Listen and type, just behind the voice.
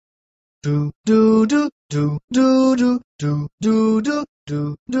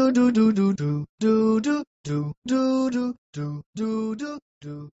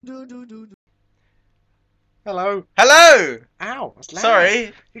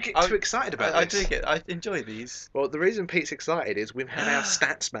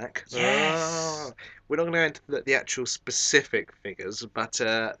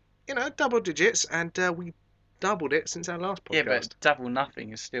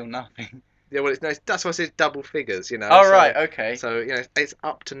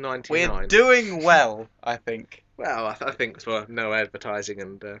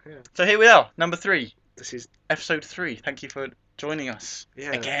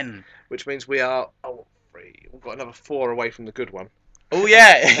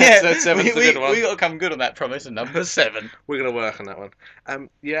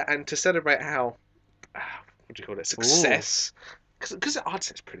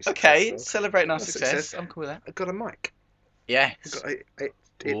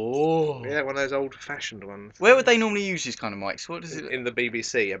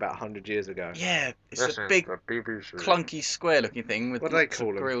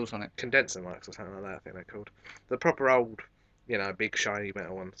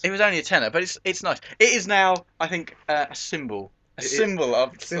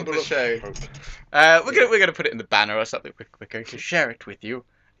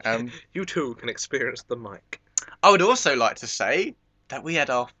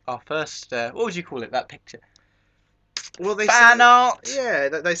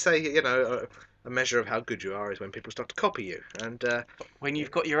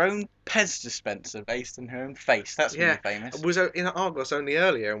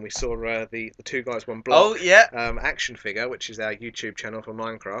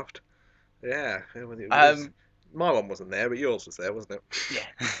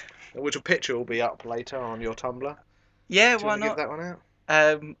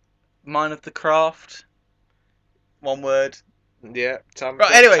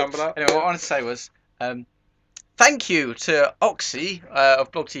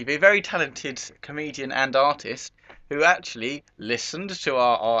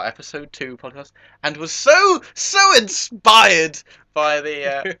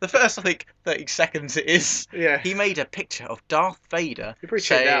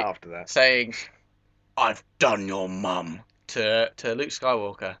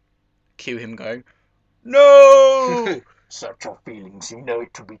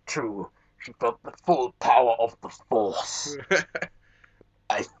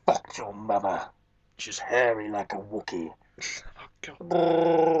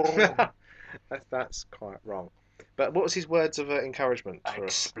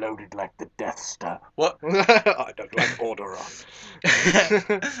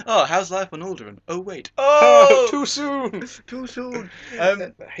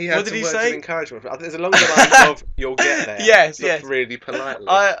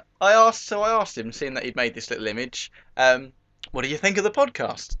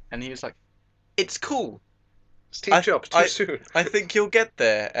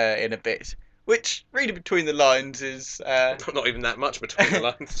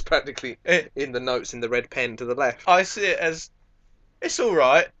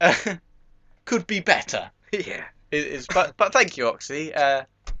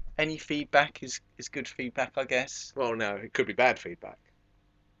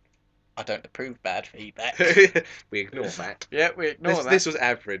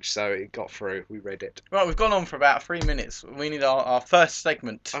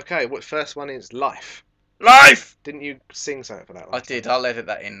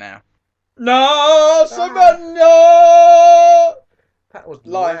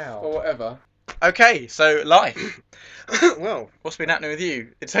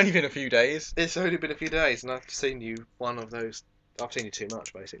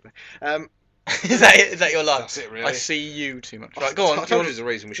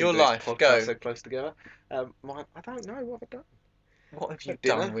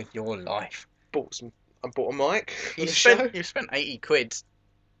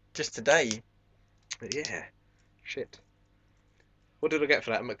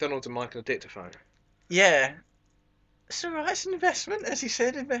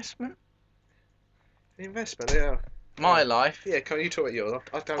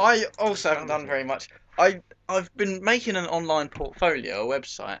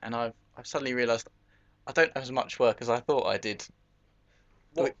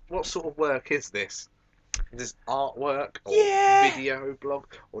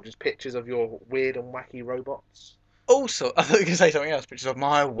Also, I thought you were going to say something else, which is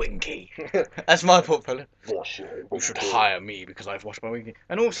my winky. That's my portfolio. Wash your You should winky. hire me because I've washed my winky.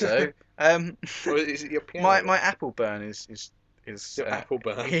 And also, Or is it your piano? my apple burn is Your apple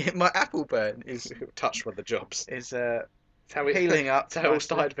burn. my apple burn is Touched one of the jobs. is That's how it, healing up. that's how it all nicely.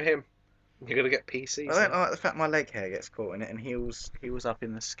 started for him. You're gonna get PC. I don't like the fact my leg hair gets caught in it and heals up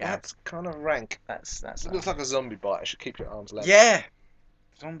in the scab. That's kind of rank. That's It looks like a zombie bite. I should keep your arms length. yeah.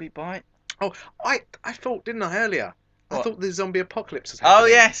 Zombie bite. Oh, I thought, didn't I, earlier? I What? thought the zombie apocalypse was happening. Oh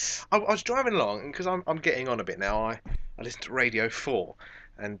yes. I was driving along, and because I'm getting on a bit now, I listened to Radio 4,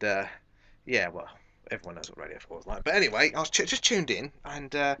 and yeah, well, everyone knows what Radio 4 is like. But anyway, I was just tuned in,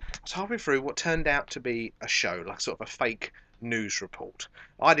 and I was halfway through what turned out to be a show, like sort of a fake news report.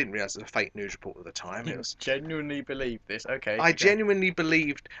 I didn't realise it was a fake news report at the time. It was. Genuinely believe this. Okay. I genuinely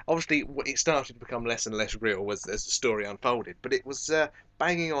believed. Obviously, it started to become less and less real as the story unfolded. But it was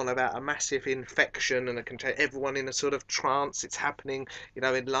banging on about a massive infection and everyone in a sort of trance. It's happening,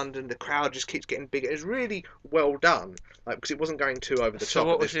 in London. The crowd just keeps getting bigger. It was really well done, because it wasn't going too over the So top.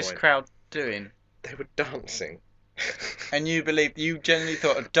 what at was this this point. crowd doing? They were dancing. And you genuinely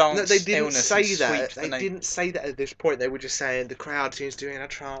thought a dance No, they didn't illness say would that. sweep the They didn't say that at this point. They were just saying the crowd seems to be in a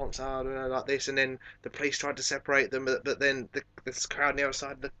trance, I don't know, like this, and then the police tried to separate them, but then this crowd on the other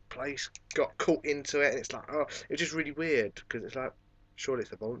side of the place got caught into it, and it's like, oh, it was just really weird because it's like, surely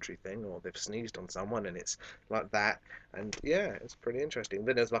it's a voluntary thing, or they've sneezed on someone, and it's like that, and yeah, it's pretty interesting.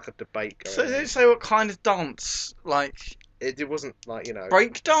 Then there's like a debate going So on. they didn't say what kind of dance, like It wasn't like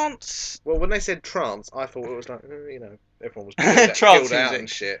break dance. Well, when they said trance, I thought it was like everyone was chilled out, Trance chilled out music. and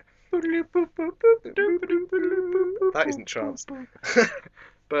shit. That isn't trance.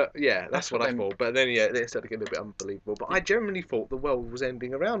 But yeah, that's what I thought. But then it started getting a bit unbelievable. But I genuinely thought the world was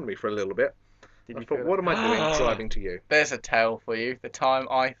ending around me for a little bit. Did I you thought, feel what that? am I doing driving to you? There's a tale for you. The time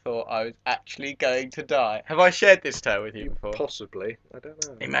I thought I was actually going to die. Have I shared this tale with you before? Possibly. I don't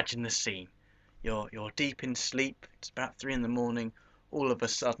know. Imagine the scene. You're deep in sleep. It's about 3 a.m. All of a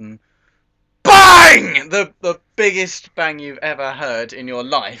sudden, bang! The biggest bang you've ever heard in your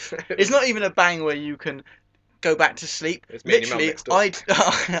life. It's not even a bang where you can go back to sleep. It's me and your mum Literally, next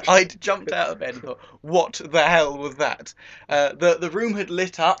door. I'd jumped out of bed and thought, what the hell was that? The room had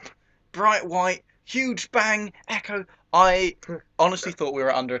lit up, bright white, huge bang, echo. I honestly thought we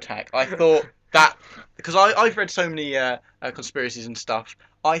were under attack. I thought that, because I've read so many conspiracies and stuff,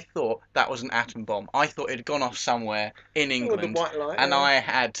 I thought that was an atom bomb. I thought it had gone off somewhere in With England, the white light, and yeah. I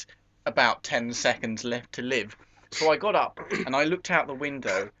had about 10 seconds left to live. So I got up and I looked out the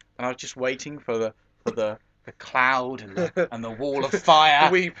window and I was just waiting for the cloud and the wall of fire.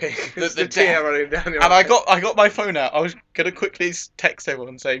 Weeping. The The tear running down your And I eyes. got my phone out. I was gonna quickly text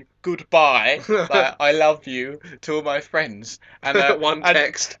everyone saying goodbye, like, I love you to all my friends. And One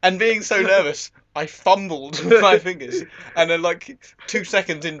text. And being so nervous, I fumbled with my fingers. And then, like 2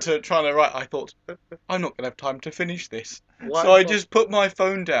 seconds into trying to write, I thought, I'm not gonna have time to finish this. Why- So I just put my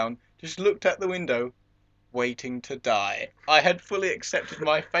phone down, just looked at the window, waiting to die. I had fully accepted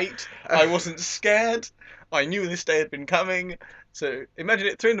my fate. I wasn't scared. I knew this day had been coming. So imagine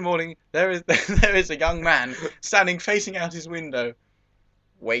it, 3 a.m. There is a young man standing facing out his window,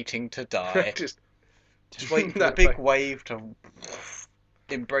 waiting to die. just Waiting for the that big way. wave to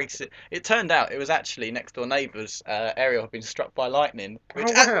embrace it. It turned out it was actually next door neighbour's Ariel had been struck by lightning, which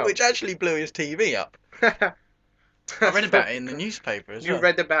Oh, wow. which actually blew his TV up. I read about it in the newspaper as You well.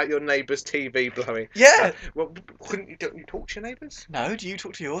 read about your neighbour's TV blowing. Yeah. Well, don't you talk to your neighbours? No, do you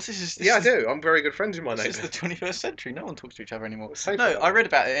talk to yours? This Yeah, I is, do. I'm very good friends with my This is neighbours. the 21st century. No one talks to each other anymore. Safer No, that I way. read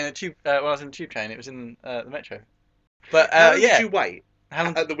about it in a tube when I was in the tube train. It was in the metro. But How long yeah, did you wait how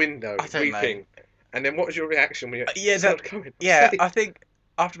long? at the window, I don't know. weeping? And then what was your reaction when you Yeah, started coming? yeah. I think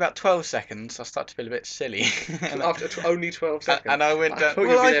after about 12 seconds, I started to feel a bit silly. And After only 12 seconds. and I went I down. thought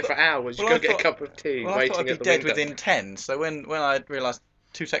well, you'd be I there thought- for hours. You well, go I get a thought- cup of tea, well, I waiting thought I'd at be the dead window. within 10. So when I realised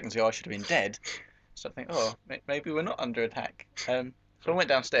 2 seconds ago I should have been dead, so I think, oh, maybe we're not under attack. So I went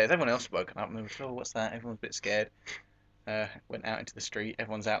downstairs. Everyone else had woken up and they were, oh, what's that? Everyone's a bit scared. Went out into the street.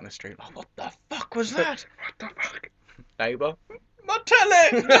 Everyone's out in the street. Oh, what the fuck was that? What the fuck? Neighbour. My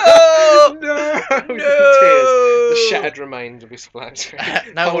telly! No! No! No! Tears. The shattered remains of his flat screen.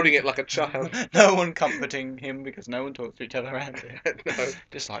 No Holding one- it like a child. No one comforting him because no one talks to each other around here. No.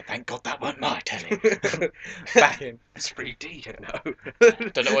 Just like, thank God that weren't my telly. Back in. 3D, you know.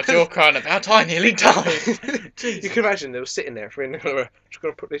 Don't know what you're crying about. I nearly died. You can imagine they were sitting there for just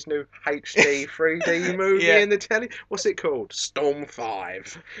going to put this new HD 3D movie Yeah. in the telly. What's it called? Storm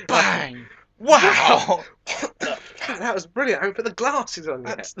 5. Bang! Wow! What the fuck? That was brilliant. I haven't put the glasses on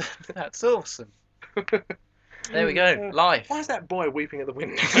yet. That's awesome. There we go. Life. Why is that boy weeping at the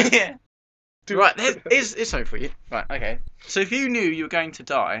window? Yeah. Right, here's something for you. Right, okay. So if you knew you were going to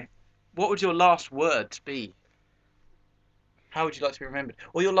die, what would your last words be? How would you like to be remembered?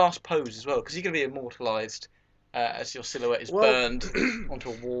 Or your last pose as well, because you're going to be immortalised as your silhouette is Well, burned onto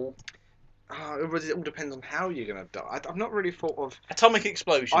a wall. it all depends on how you're gonna die. I've not really thought of. Atomic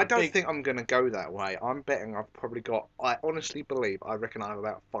explosion. I don't Big. think I'm gonna go that way. I'm betting I've probably got. I honestly believe I reckon I have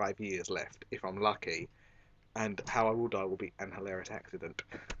about 5 years left if I'm lucky, and how I will die will be an hilarious accident.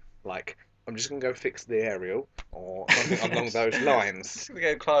 Like I'm just gonna go fix the aerial or something along those lines. Just going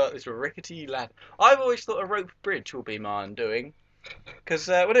to go climb up this rickety ladder. I've always thought a rope bridge will be my undoing. Because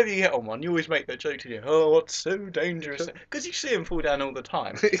whenever you get on one, you always make that joke to you. Oh, what's so dangerous? Because you see them fall down all the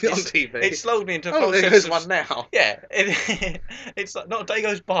time. On TV. It's lulled me into Oh, false there sense goes of one now. yeah. It's like not a day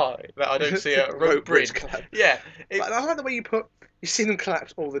goes by that I don't see a rope bridge. collapse. Yeah. But I like the way you put. You see them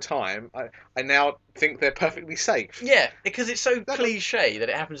collapse all the time. I now think they're perfectly safe. Yeah, because it's so That- cliche that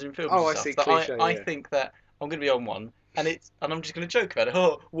it happens in films Oh, I and stuff see, that cliche, I yeah. think that I'm going to be on one and I'm just going to joke about it.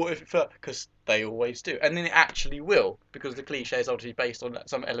 Oh, what if it fell? Because they always do, and then it actually will because the cliche is obviously based on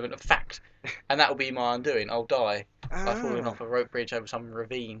some element of fact, and that will be my undoing. I'll die by falling off a rope bridge over some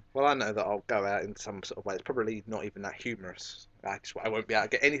ravine. Well, I know that I'll go out in some sort of way. It's probably not even that humorous. I won't be able to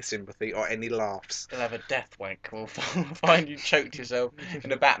get any sympathy or any laughs. You'll have a death wank. We'll find you choked yourself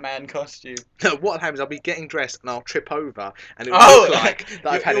in a Batman costume. No, what happens? I'll be getting dressed and I'll trip over, and it will Oh, look like that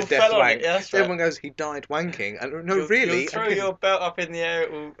I've had a you'll death fell on it, wank. yeah, that's So right. everyone goes, "He died wanking," and no, You'll really. throw again, your belt up in the air.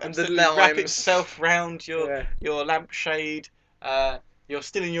 It will And the absolutely wrap limes. itself round Yeah. your lampshade. You're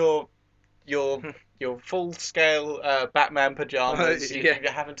still in your your full scale Batman pajamas. Yeah.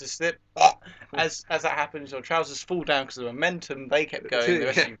 You're having to slip. As that happens, your trousers fall down because of the momentum. They kept going. The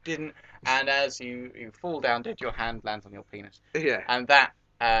rest of you didn't. And as you fall down dead, your hand lands on your penis. Yeah. And that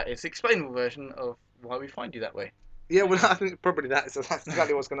is the explainable version of why we find you that way. Yeah, well, I think probably that's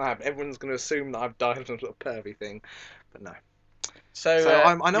exactly what's going to happen. Everyone's going to assume that I've died of some sort of pervy thing, but no. So, So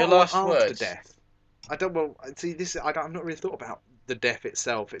I know your what last after words. death. I don't. Well, see, I've not really thought about the death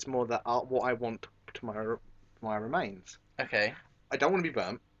itself. It's more that what I want to my remains. Okay. I don't want to be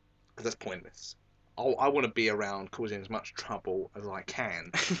burnt because that's pointless. I want to be around causing as much trouble as I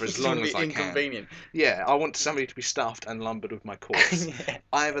can for as It's gonna long be as I can. inconvenient. Yeah, I want somebody to be stuffed and lumbered with my corpse. Yeah,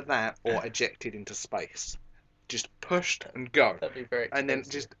 Either that or ejected into space. Just pushed and go. that'd be very expensive. And then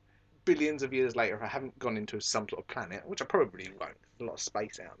just billions of years later, if I haven't gone into some sort of planet, which I probably won't, there's a lot of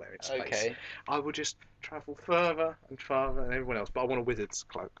space out there in space, Okay. I will just travel further and further than everyone else. But I want a wizard's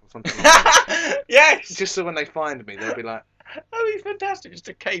cloak or something like that. Yes! Just so when they find me, they'll be like, That'd be fantastic. Just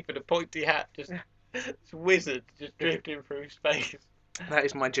a cape and a pointy hat. Just it's wizard just drifting through space. that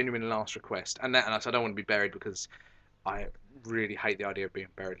is my genuine last request. And I don't want to be buried because I really hate the idea of being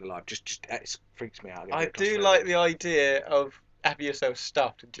buried alive. Just it freaks me out. I do like the idea of having yourself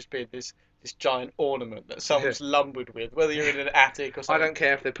stuffed and just being this giant ornament that someone's lumbered with, whether you're in an attic or I something. don't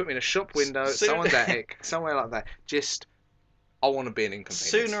care if they put me in a shop window, someone's attic, somewhere like that. Just, I want to be an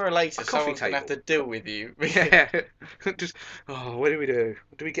inconvenience. Sooner or later, A coffee someone's going to have to table. deal with you. Yeah. Just, what do we do?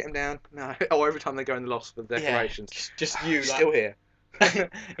 Do we get them down? No. Oh, every time they go in the lost for the Yeah, decorations. just you. Still here.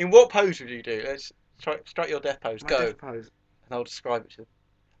 In what pose would you do? Let's strike your death pose. My Go. death pose. And I'll describe it to them.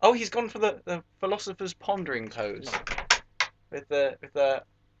 Oh, he's gone for the philosopher's pondering pose. With the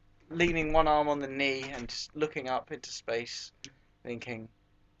leaning one arm on the knee and just looking up into space, thinking.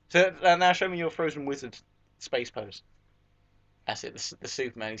 So now show me your frozen wizard space pose. That's it, the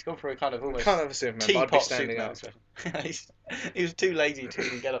Superman. He's gone for a kind of almost Kind of a Superman, but I'd be teapot standing Superman. up. He was too lazy to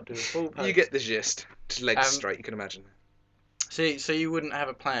even get up to the full pose. You get the gist. Just legs Um, straight, you can imagine. So you wouldn't have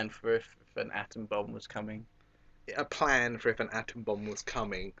a plan for if an atom bomb was coming, A plan for if an atom bomb was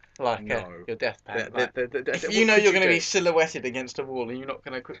coming. like No. your death plan. If What you know could you're going to do? be silhouetted against a wall and you're not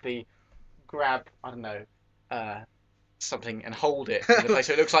going to quickly grab, I don't know, something and hold it in the place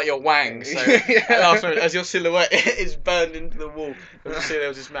so it looks like your wang. So Yeah. last moment, as your silhouette is burned into the wall, you see there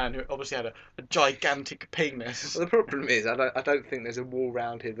was this man who obviously had a gigantic penis. Well, the problem is, I don't think there's a wall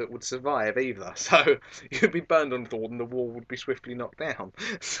round here that would survive either. So you'd be burned on the wall, and the wall would be swiftly knocked down.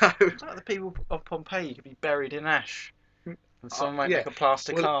 So It's like the people of Pompeii could be buried in ash. And someone might yeah. make a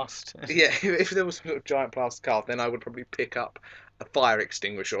plaster Well, cast. yeah, if there was some sort of giant plaster cast, then I would probably pick up a fire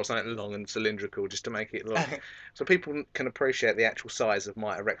extinguisher or something long and cylindrical just to make it look so people can appreciate the actual size of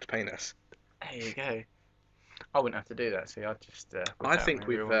my erect penis. There you go. I wouldn't have to do that. See, I'd just. I think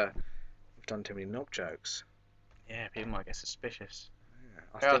we've done too many knob jokes. Yeah, people might get suspicious.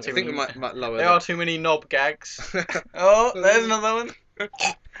 I think we might lower. There are too many knob gags. Oh, there's another one. I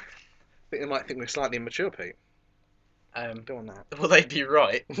think they might think we're slightly immature, Pete. Don't want that. Well, they'd be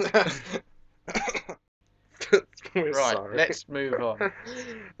right. We're Right, sorry. let's move on.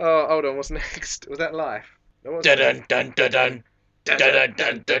 Oh, hold on. What's next? Was that life? No, what's Dun next? dun dun dun dun dun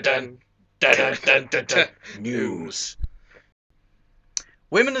dun dun dun dun dun dun dun. News.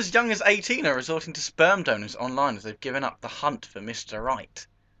 Women as young as 18 are resorting to sperm donors online as they've given up the hunt for Mr. Right.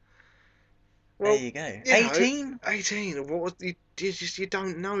 There Well, you go. you know, 18? 18. What was you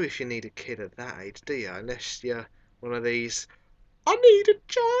don't know if you need a kid at that age, do you? Unless you're one of these. I need a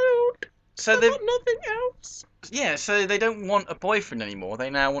child. So I they've got nothing else. yeah, so they don't want a boyfriend anymore. They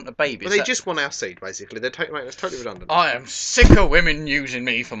now want a baby. Well, Is they that- just want our seed, basically. They're totally, it's totally redundant. I am sick of women using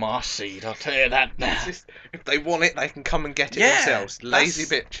me for my seed. I'll tell you that now. It's just, if they want it, they can come and get it Yeah, themselves. Lazy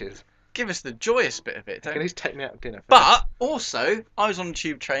bitches. Give us the joyous bit of it. They Don't can at least take me out to dinner. For But also, I was on the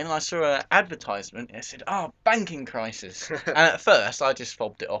tube train and I saw an advertisement. And it said, "Oh, banking crisis." And at first, I just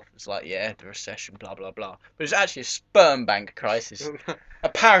fobbed it off. It's like, yeah, the recession, blah blah blah. But it's actually a sperm bank crisis.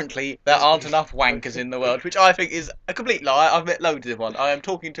 Apparently, there aren't enough wankers in the world, which I think is a complete lie. I've met loads of one. I am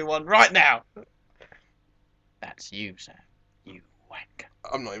talking to one right now. That's you, sir. You wanker.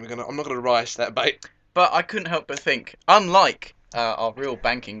 I'm not gonna rise to that bait. But I couldn't help but think, unlike our real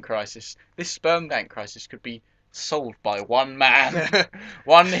banking crisis, this sperm bank crisis could be solved by one man.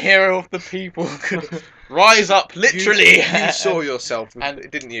 One hero of the people could rise up, literally. You saw yourself, and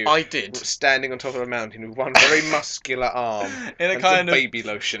didn't you? I did. Standing on top of a mountain with one very muscular arm In a and kind some of baby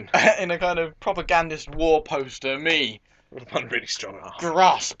lotion. in a kind of propagandist war poster, me With one really strong arm.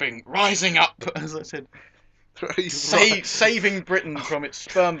 grasping, rising up, as I said, saving Britain from its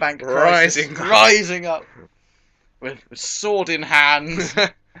sperm bank crisis, rising up with sword in hand.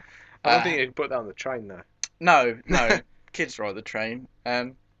 I don't think you can put that on the train though. No, kids ride the train.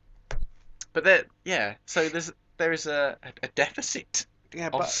 But so there is a deficit Yeah,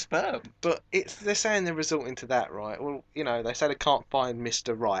 of sperm. but they're saying they're resorting to that, right? Well, you know, they say they can't find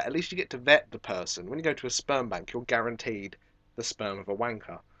Mr. Right. At least you get to vet the person. When you go to a sperm bank, you're guaranteed the sperm of a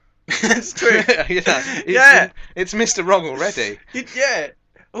wanker. It's true. You know, it's Mr. Wrong already.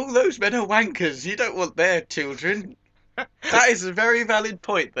 All those men are wankers. You don't want their children. That is a very valid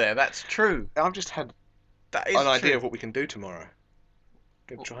point there. That's true. I've just had That is an idea true. of what we can do tomorrow.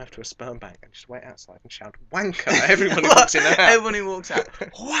 Go drive to a sperm bank and just wait outside and shout wanker at everyone who walks in and out. Everyone who walks out.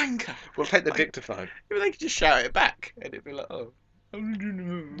 Wanker. We'll take the dictaphone. Yeah, but they could just shout it back, and it'd be like, oh.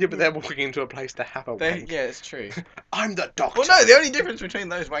 Yeah, but they're walking into a place to have a wank. Yeah, it's true. I'm the doctor. Well, no, the only difference between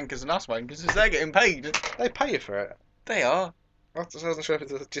those wankers and us wankers is they're getting paid. They pay you for it. They are. I wasn't sure if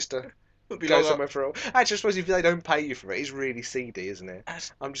it's just a Would be go long somewhere for a. Actually, I suppose if they don't pay you for it, it's really seedy, isn't it?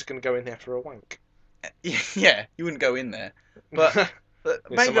 That's- I'm just going to go in there for a wank. Yeah, you wouldn't go in there. But Yeah,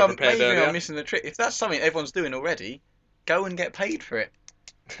 maybe someone prepared I'm earlier. missing the trick. If that's something everyone's doing already, go and get paid for it.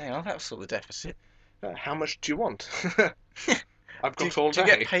 Hang on, that'll sort the deficit. How much do you want? I've got Do all you day.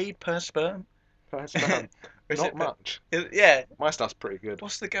 get paid per sperm? Per sperm. Or is Not it much. Yeah. My stuff's pretty good.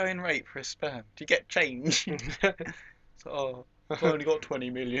 What's the going rate for a sperm? Do you get change? I've only got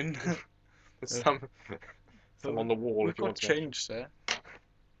 20 million. There's some on the wall We've if you got want to. change, sir.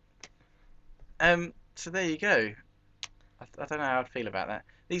 So there you go. I don't know how I'd feel about that.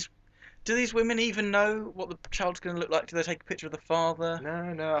 Do these women even know what the child's going to look like? Do they take a picture of the father?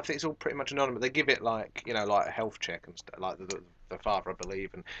 No, I think it's all pretty much anonymous. They give it like, you know, like a health check and stuff, like the father, I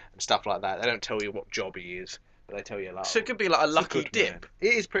believe, and stuff like that. They don't tell you what job he is, but they tell you like. So it could be like a "He's lucky good dip. man."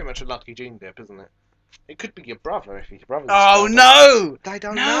 It is pretty much a lucky gene dip, isn't it? It could be your brother if your brother's. a Oh sperm no! They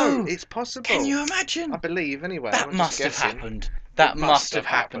don't No! know. It's possible. Can you imagine? I believe anyway. That I'm must just have guessing. happened. That It must have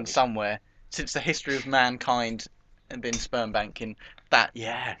happened somewhere since the history of mankind and been sperm banking.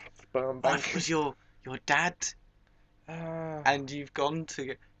 Sperm What bank. if it was your dad Ah. and you've gone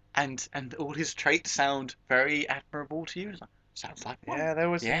to and all his traits sound very admirable to you? It's like, sounds like one. Yeah, there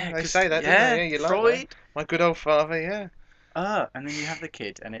was. Yeah, they 'cause- say that. yeah, Don't they? Yeah, you like Freud. that. My good old father. Yeah. And then you have the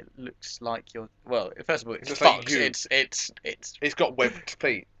kid, and it looks like you're. Well, first of all, it's looks like fucked. you. It's It's got webbed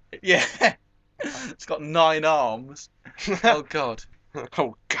feet. yeah. It's got 9 arms. Oh god, Oh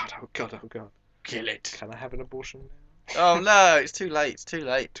god! Oh god! Oh god! kill it! Can I have an abortion now? Oh no, it's too late. It's too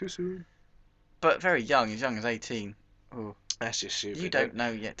late. Too soon. But very young, as young as 18. Oh, That's just stupid. you don't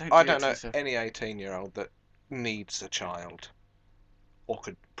know yet. Don't. I do don't it to know yourself. any 18-year-old that needs a child, or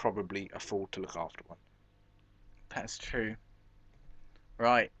could probably afford to look after one. That's true.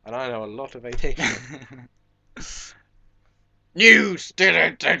 Right. And I know a lot of 18. News.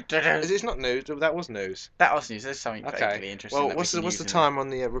 It's not news. That was news. That was news. There's something Okay. vaguely interesting. Well, that what's we the can what's use the in time on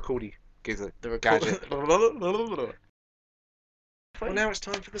the recordy gadget? The record. Well, now it's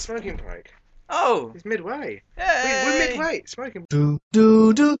time for the smoking break. Oh. It's midway. Yay. We're midway. Smoking. Do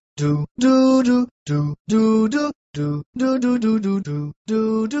do do do do do do do do do do do do do do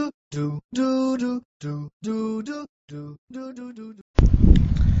do do